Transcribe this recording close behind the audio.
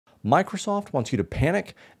Microsoft wants you to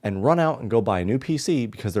panic and run out and go buy a new PC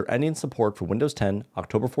because they're ending support for Windows 10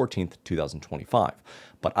 October 14th, 2025.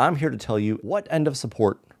 But I'm here to tell you what end of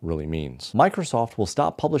support really means. Microsoft will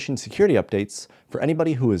stop publishing security updates for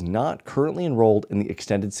anybody who is not currently enrolled in the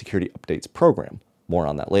Extended Security Updates program. More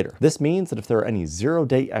on that later. This means that if there are any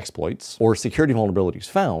zero-day exploits or security vulnerabilities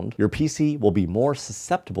found, your PC will be more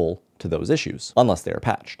susceptible to those issues, unless they are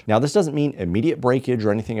patched. Now, this doesn't mean immediate breakage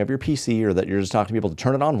or anything of your PC or that you're just not gonna be able to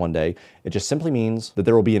turn it on one day. It just simply means that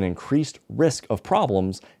there will be an increased risk of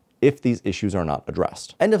problems if these issues are not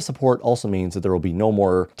addressed. End of support also means that there will be no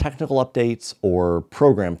more technical updates or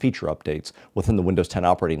program feature updates within the Windows 10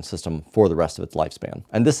 operating system for the rest of its lifespan.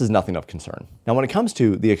 And this is nothing of concern. Now, when it comes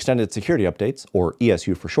to the extended security updates, or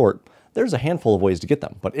ESU for short, there's a handful of ways to get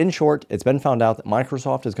them. But in short, it's been found out that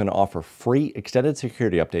Microsoft is going to offer free extended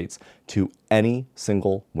security updates to any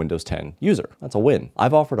single Windows 10 user. That's a win.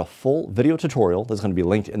 I've offered a full video tutorial that's going to be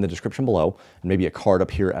linked in the description below, and maybe a card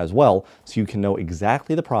up here as well, so you can know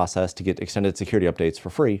exactly the process to get extended security updates for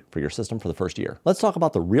free for your system for the first year. Let's talk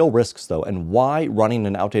about the real risks though, and why running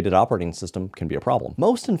an outdated operating system can be a problem.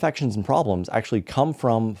 Most infections and problems actually come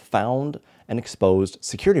from found and exposed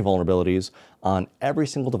security vulnerabilities on every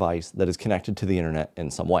single device that is connected to the internet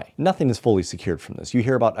in some way. Nothing is fully secured from this. You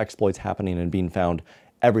hear about exploits happening and being found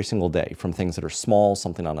every single day, from things that are small,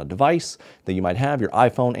 something on a device that you might have, your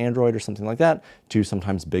iPhone, Android, or something like that, to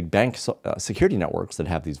sometimes big bank security networks that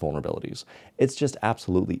have these vulnerabilities. It's just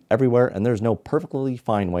absolutely everywhere, and there's no perfectly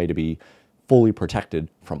fine way to be fully protected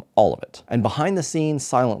from all of it. And behind the scenes,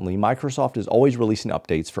 silently, Microsoft is always releasing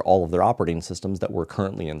updates for all of their operating systems that were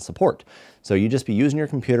currently in support. So you just be using your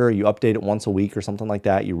computer, you update it once a week or something like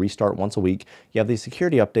that, you restart once a week, you have these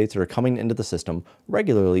security updates that are coming into the system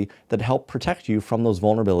regularly that help protect you from those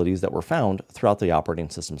vulnerabilities that were found throughout the operating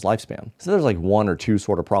system's lifespan. So there's like one or two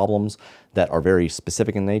sort of problems that are very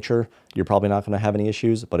specific in nature. You're probably not going to have any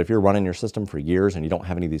issues, but if you're running your system for years and you don't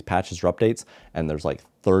have any of these patches or updates, and there's like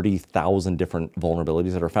 30,000 different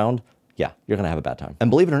vulnerabilities that are found, yeah, you're going to have a bad time. And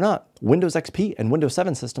believe it or not, Windows XP and Windows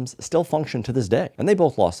 7 systems still function to this day, and they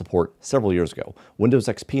both lost support several years ago. Windows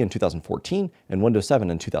XP in 2014 and Windows 7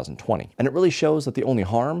 in 2020. And it really shows that the only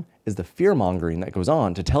harm is the fear-mongering that goes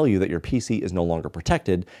on to tell you that your PC is no longer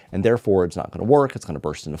protected, and therefore it's not going to work, it's going to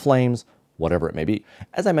burst into flames, whatever it may be.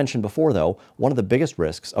 As I mentioned before though, one of the biggest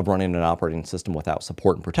risks of running an operating system without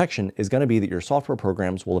support and protection is going to be that your software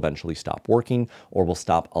programs will eventually stop working or will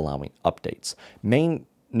stop allowing updates. Main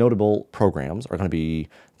notable programs are going to be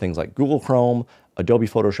things like Google Chrome, Adobe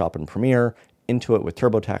Photoshop and Premiere, Intuit with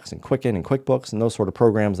TurboTax and Quicken and QuickBooks, and those sort of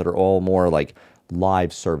programs that are all more like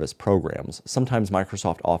live service programs. Sometimes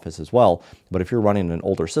Microsoft Office as well, but if you're running an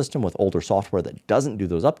older system with older software that doesn't do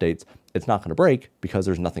those updates, it's not going to break because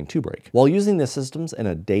there's nothing to break. While using these systems in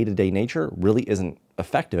a day-to-day nature really isn't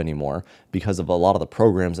effective anymore because of a lot of the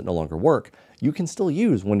programs that no longer work, you can still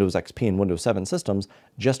use Windows XP and Windows 7 systems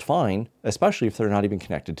just fine, especially if they're not even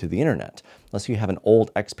connected to the internet. Unless you have an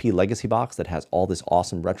old XP legacy box that has all this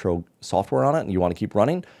awesome retro software on it and you want to keep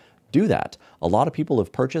running, do that. A lot of people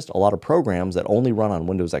have purchased a lot of programs that only run on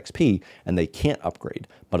Windows XP and they can't upgrade.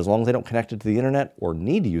 But as long as they don't connect it to the internet or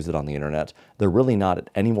need to use it on the internet, they're really not at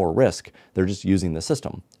any more risk. They're just using the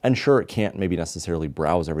system. And sure, it can't maybe necessarily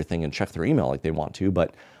browse everything and check their email like they want to,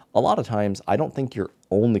 but a lot of times, I don't think your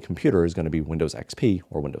only computer is going to be Windows XP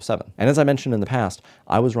or Windows 7. And as I mentioned in the past,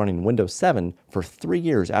 I was running Windows 7 for 3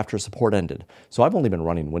 years after support ended. So I've only been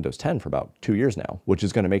running Windows 10 for about 2 years now, which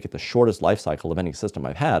is going to make it the shortest life cycle of any system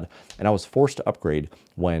I've had. And I was forced to upgrade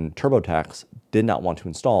when TurboTax did not want to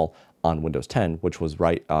install on Windows 10, which was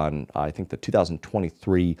right on, I think, the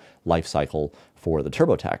 2023 life cycle for the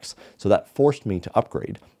TurboTax. So that forced me to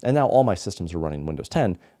upgrade. And now all my systems are running Windows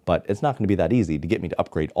 10, but it's not going to be that easy to get me to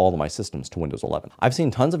upgrade all of my systems to Windows 11. I've seen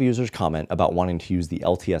tons of users comment about wanting to use the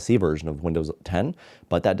LTSC version of Windows 10,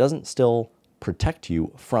 but that doesn't still protect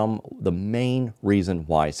you from the main reason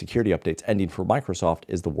why security updates ending for Microsoft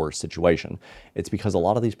is the worst situation. It's because a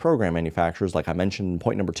lot of these program manufacturers, like I mentioned in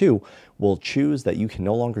point number 2, will choose that you can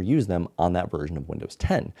no longer use them on that version of Windows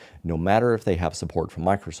 10, no matter if they have support from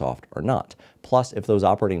Microsoft or not. Plus, if those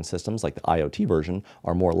operating systems, like the IoT version,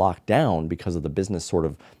 are more locked down because of the business sort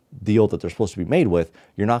of deal that they're supposed to be made with,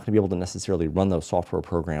 you're not going to be able to necessarily run those software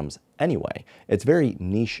programs anyway. It's a very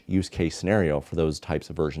niche use case scenario for those types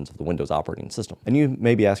of versions of the Windows operating system. And you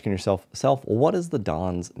may be asking yourself, well, what is the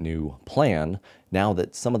Don's new plan now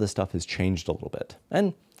that some of this stuff has changed a little bit?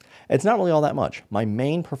 And it's not really all that much. My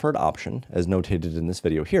main preferred option, as notated in this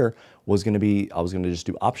video here, was going to be, I was going to just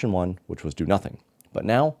do option 1, which was do nothing. But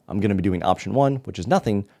now I'm going to be doing option 1, which is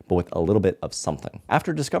nothing, but with a little bit of something.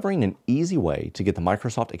 After discovering an easy way to get the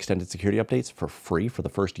Microsoft Extended Security Updates for free for the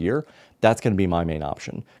first year, that's going to be my main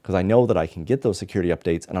option, because I know that I can get those security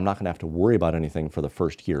updates and I'm not going to have to worry about anything for the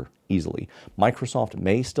first year easily. Microsoft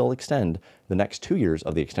may still extend the next 2 years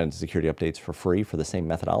of the Extended Security Updates for free for the same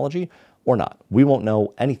methodology, or not. We won't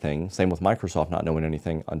know anything, same with Microsoft not knowing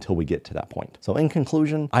anything until we get to that point. So in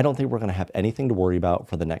conclusion, I don't think we're going to have anything to worry about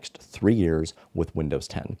for the next 3 years with Windows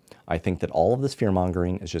 10. I think that all of this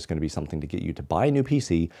fear-mongering is just going to be something to get you to buy a new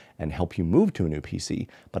PC and help you move to a new PC.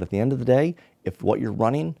 But at the end of the day, if what you're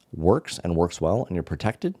running works and works well and you're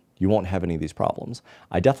protected, you won't have any of these problems.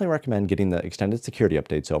 I definitely recommend getting the extended security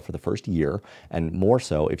updates though for the first year, and more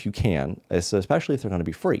so if you can, especially if they're going to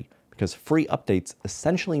be free. Because free updates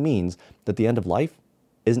essentially means that the end of life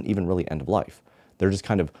isn't even really end of life. They're just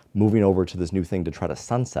kind of moving over to this new thing to try to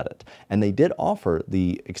sunset it. And they did offer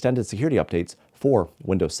the extended security updates for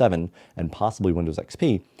Windows 7 and possibly Windows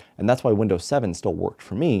XP. And that's why Windows 7 still worked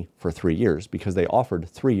for me for 3 years, because they offered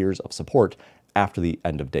 3 years of support after the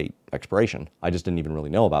end of date expiration. I just didn't even really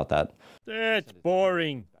know about that. That's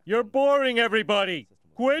boring. You're boring everybody.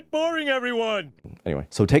 Quit boring everyone! Anyway,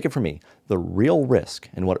 so take it from me. The real risk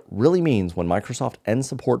and what it really means when Microsoft ends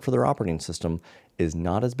support for their operating system is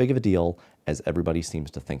not as big of a deal as everybody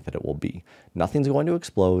seems to think that it will be. Nothing's going to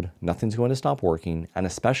explode, nothing's going to stop working, and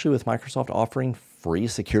especially with Microsoft offering free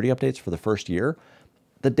security updates for the first year,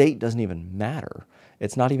 the date doesn't even matter.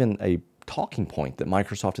 It's not even a talking point that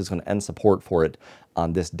Microsoft is going to end support for it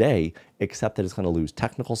on this day, except that it's going to lose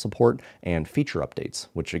technical support and feature updates,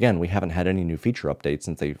 which again, we haven't had any new feature updates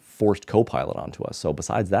since they forced Copilot onto us. So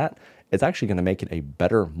besides that, it's actually going to make it a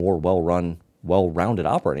better, more well-run, well-rounded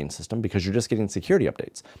operating system because you're just getting security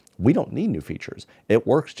updates. We don't need new features. It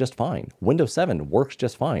works just fine. Windows 7 works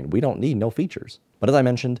just fine. We don't need no features. But as I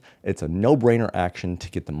mentioned, it's a no-brainer action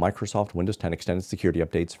to get the Microsoft Windows 10 Extended Security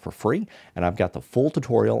Updates for free, and I've got the full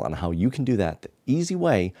tutorial on how you can do that the easy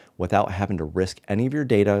way without having to risk any of your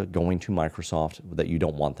data going to Microsoft that you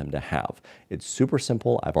don't want them to have. It's super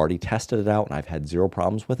simple. I've already tested it out and I've had zero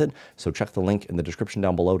problems with it, so check the link in the description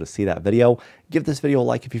down below to see that video. Give this video a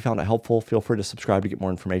like if you found it helpful. Feel free to subscribe to get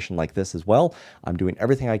more information like this as well. I'm doing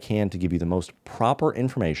everything I can to give you the most proper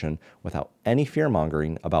information without any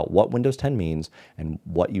fear-mongering about what Windows 10 means and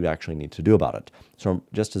what you actually need to do about it. So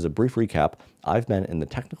just as a brief recap, I've been in the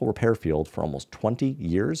technical repair field for almost 20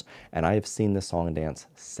 years, and I have seen this song and dance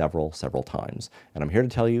several times. And I'm here to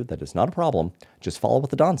tell you that it's not a problem. Just follow what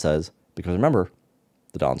the Don says, because remember,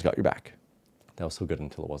 the Don's got your back. That was so good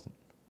until it wasn't.